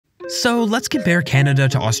So let's compare Canada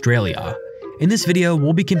to Australia. In this video,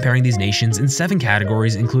 we'll be comparing these nations in 7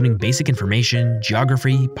 categories including basic information,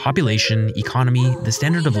 geography, population, economy, the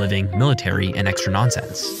standard of living, military, and extra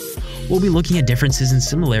nonsense. We'll be looking at differences and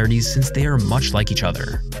similarities since they are much like each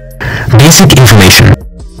other. Basic information.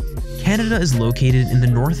 Canada is located in the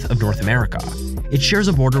north of North America. It shares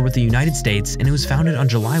a border with the United States and it was founded on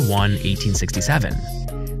July 1, 1867.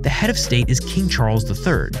 The head of state is King Charles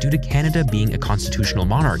III due to Canada being a constitutional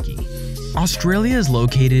monarchy. Australia is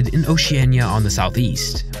located in Oceania on the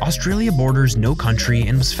southeast. Australia borders no country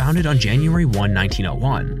and was founded on January 1,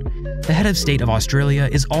 1901. The head of state of Australia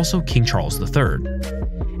is also King Charles III.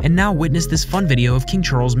 And now witness this fun video of King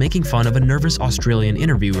Charles making fun of a nervous Australian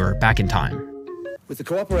interviewer back in time. With the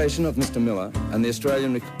cooperation of Mr. Miller and the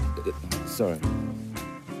Australian... Sorry.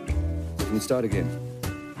 Can we start again?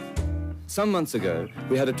 Some months ago,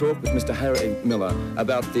 we had a talk with Mr. Harry Miller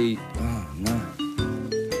about the... Oh, no.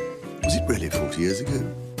 Was it really 40 years ago?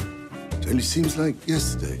 It only seems like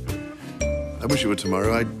yesterday. I wish it were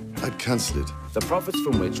tomorrow. I'd cancel it. The profits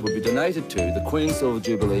from which would be donated to the Queen's Silver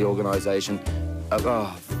Jubilee organisation of...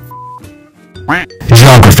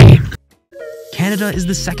 Geography. Canada is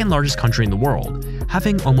the second largest country in the world,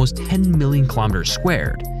 having almost 10 million kilometers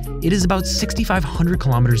squared. It is about 6,500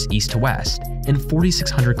 kilometers east to west and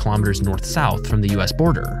 4,600 kilometers north-south from the US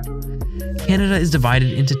border. Canada is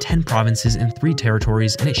divided into 10 provinces and 3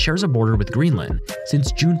 territories, and it shares a border with Greenland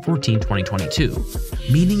since June 14, 2022,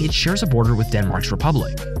 meaning it shares a border with Denmark's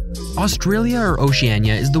republic. Australia or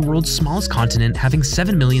Oceania is the world's smallest continent, having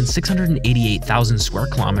 7,688,000 square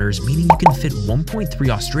kilometers, meaning you can fit 1.3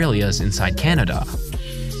 Australias inside Canada.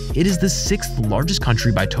 It is the 6th largest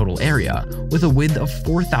country by total area, with a width of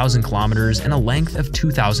 4,000 kilometers and a length of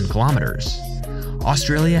 2,000 kilometers.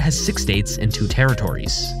 Australia has 6 states and 2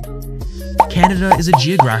 territories. Canada is a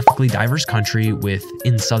geographically diverse country with,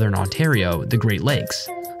 in southern Ontario, the Great Lakes,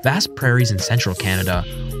 vast prairies in central Canada.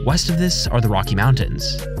 West of this are the Rocky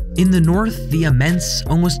Mountains. In the north, the immense,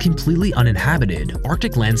 almost completely uninhabited,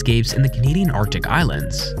 Arctic landscapes in the Canadian Arctic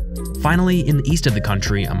Islands. Finally, in the east of the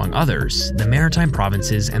country, among others, the Maritime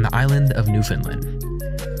Provinces and the island of Newfoundland.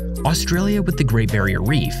 Australia with the Great Barrier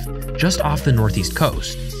Reef, just off the northeast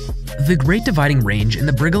coast. The Great Dividing Range and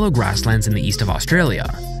the Brigalow grasslands in the east of Australia.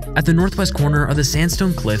 At the northwest corner are the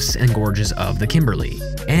sandstone cliffs and gorges of the Kimberley.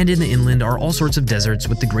 And in the inland are all sorts of deserts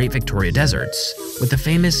with the Great Victoria Deserts, with the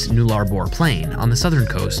famous Nullarbor Plain on the southern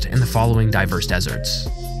coast and the following diverse deserts.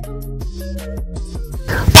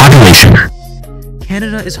 Population.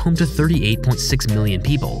 Canada is home to 38.6 million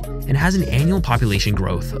people and has an annual population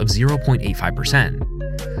growth of 0.85%.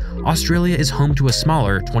 Australia is home to a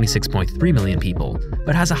smaller 26.3 million people,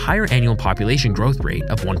 but has a higher annual population growth rate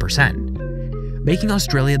of 1%. Making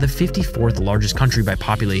Australia the 54th largest country by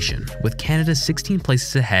population, with Canada 16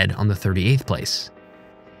 places ahead on the 38th place.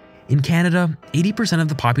 In Canada, 80% of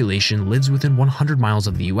the population lives within 100 miles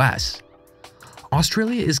of the US.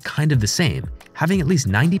 Australia is kind of the same, having at least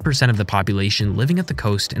 90% of the population living at the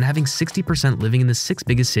coast and having 60% living in the 6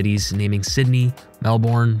 biggest cities, naming Sydney,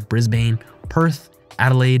 Melbourne, Brisbane, Perth,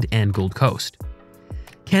 Adelaide, and Gold Coast.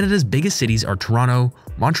 Canada's biggest cities are Toronto,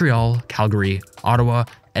 Montreal, Calgary, Ottawa,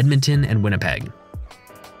 Edmonton, and Winnipeg.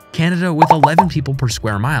 Canada with 11 people per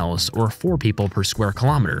square miles, or 4 people per square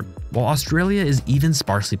kilometer, while Australia is even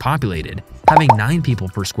sparsely populated, having 9 people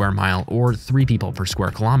per square mile or 3 people per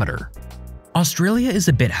square kilometer. Australia is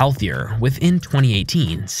a bit healthier, with in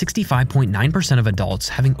 2018, 65.9% of adults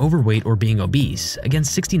having overweight or being obese,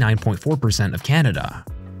 against 69.4% of Canada.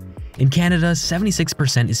 In Canada,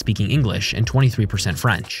 76% is speaking English and 23%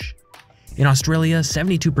 French. In Australia,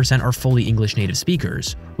 72% are fully English native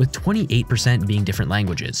speakers, with 28% being different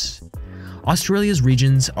languages. Australia's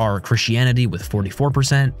regions are Christianity with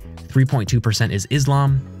 44%, 3.2% is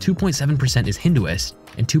Islam, 2.7% is Hinduist,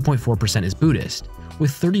 and 2.4% is Buddhist,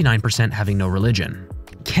 with 39% having no religion.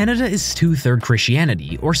 Canada is 2/3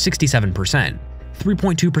 Christianity, or 67%,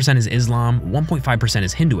 3.2% is Islam, 1.5%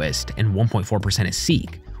 is Hinduist, and 1.4% is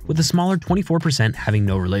Sikh, with a smaller 24% having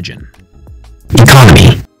no religion.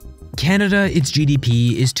 Economy. Canada, its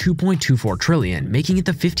GDP is 2.24 trillion, making it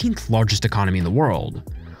the 15th largest economy in the world.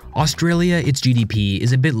 Australia, its GDP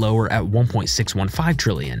is a bit lower at 1.615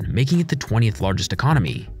 trillion, making it the 20th largest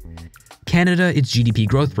economy. Canada, its GDP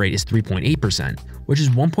growth rate is 3.8%, which is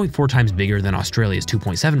 1.4 times bigger than Australia's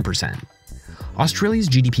 2.7%. Australia's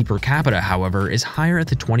GDP per capita, however, is higher at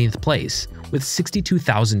the 20th place, with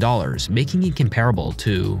 $62,000, making it comparable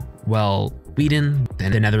to, well, Sweden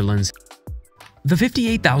and the Netherlands. The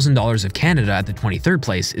 $58,000 of Canada at the 23rd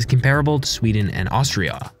place is comparable to Sweden and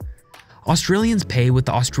Austria. Australians pay with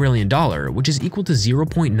the Australian dollar, which is equal to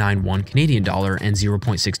 0.91 Canadian dollar and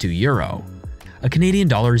 0.62 euro. A Canadian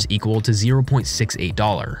dollar is equal to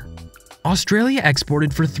 $0.68. Australia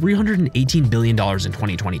exported for $318 billion in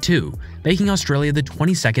 2022, making Australia the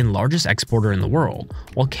 22nd largest exporter in the world,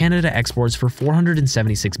 while Canada exports for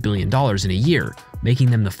 $476 billion in a year,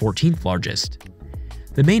 making them the 14th largest.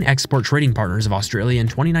 The main export trading partners of Australia in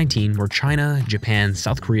 2019 were China, Japan,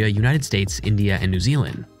 South Korea, United States, India, and New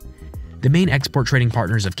Zealand. The main export trading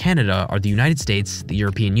partners of Canada are the United States, the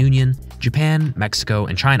European Union, Japan, Mexico,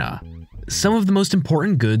 and China. Some of the most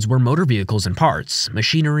important goods were motor vehicles and parts,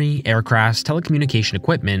 machinery, aircrafts, telecommunication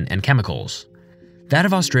equipment, and chemicals. That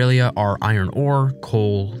of Australia are iron ore,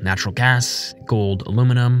 coal, natural gas, gold,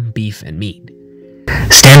 aluminum, beef, and meat.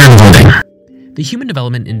 Standard of living. The Human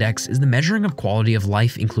Development Index is the measuring of quality of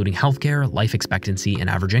life including healthcare, life expectancy, and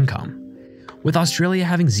average income, with Australia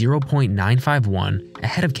having 0.951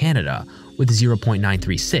 ahead of Canada with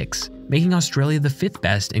 0.936, making Australia the 5th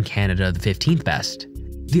best and Canada the 15th best.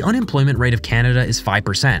 The unemployment rate of Canada is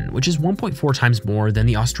 5%, which is 1.4 times more than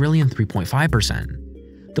the Australian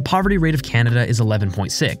 3.5%. The poverty rate of Canada is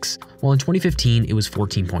 11.6, while in 2015 it was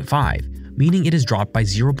 14.5, meaning it has dropped by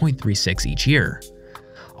 0.36 each year.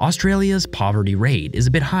 Australia's poverty rate is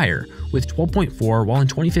a bit higher, with 12.4, while in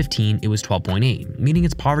 2015 it was 12.8, meaning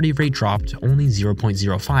its poverty rate dropped only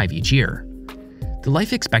 0.05 each year. The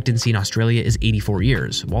life expectancy in Australia is 84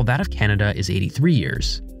 years, while that of Canada is 83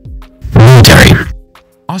 years. Military.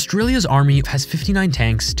 Australia's army has 59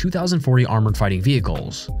 tanks, 2,040 armored fighting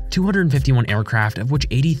vehicles, 251 aircraft, of which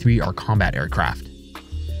 83 are combat aircraft.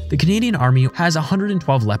 The Canadian Army has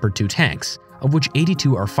 112 Leopard 2 tanks, of which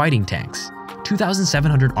 82 are fighting tanks,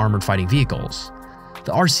 2,700 armored fighting vehicles.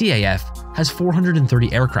 The RCAF has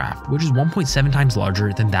 430 aircraft, which is 1.7 times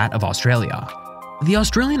larger than that of Australia. The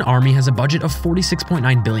Australian Army has a budget of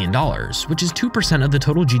 $46.9 billion, which is 2% of the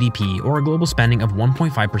total GDP or a global spending of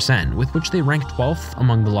 1.5%, with which they rank 12th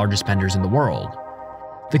among the largest spenders in the world.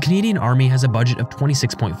 The Canadian Army has a budget of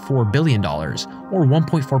 $26.4 billion, or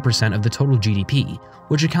 1.4% of the total GDP,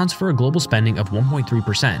 which accounts for a global spending of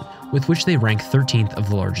 1.3%, with which they rank 13th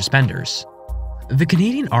of the largest spenders. The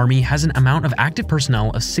Canadian Army has an amount of active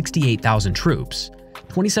personnel of 68,000 troops,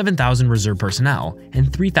 27,000 reserve personnel,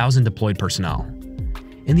 and 3,000 deployed personnel.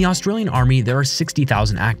 In the Australian Army, there are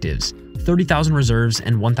 60,000 actives, 30,000 reserves,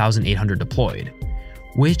 and 1,800 deployed,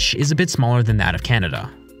 which is a bit smaller than that of Canada.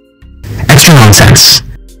 Extra nonsense.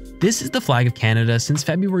 This is the flag of Canada since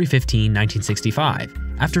February 15, 1965,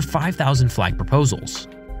 after 5,000 flag proposals.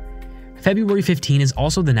 February 15 is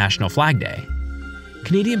also the National Flag Day.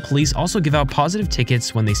 Canadian police also give out positive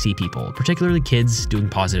tickets when they see people, particularly kids, doing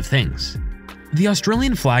positive things. The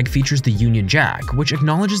Australian flag features the Union Jack, which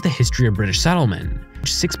acknowledges the history of British settlement.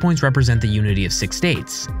 6 points represent the unity of 6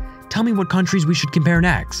 states. Tell me what countries we should compare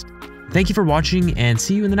next. Thank you for watching and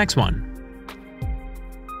see you in the next one.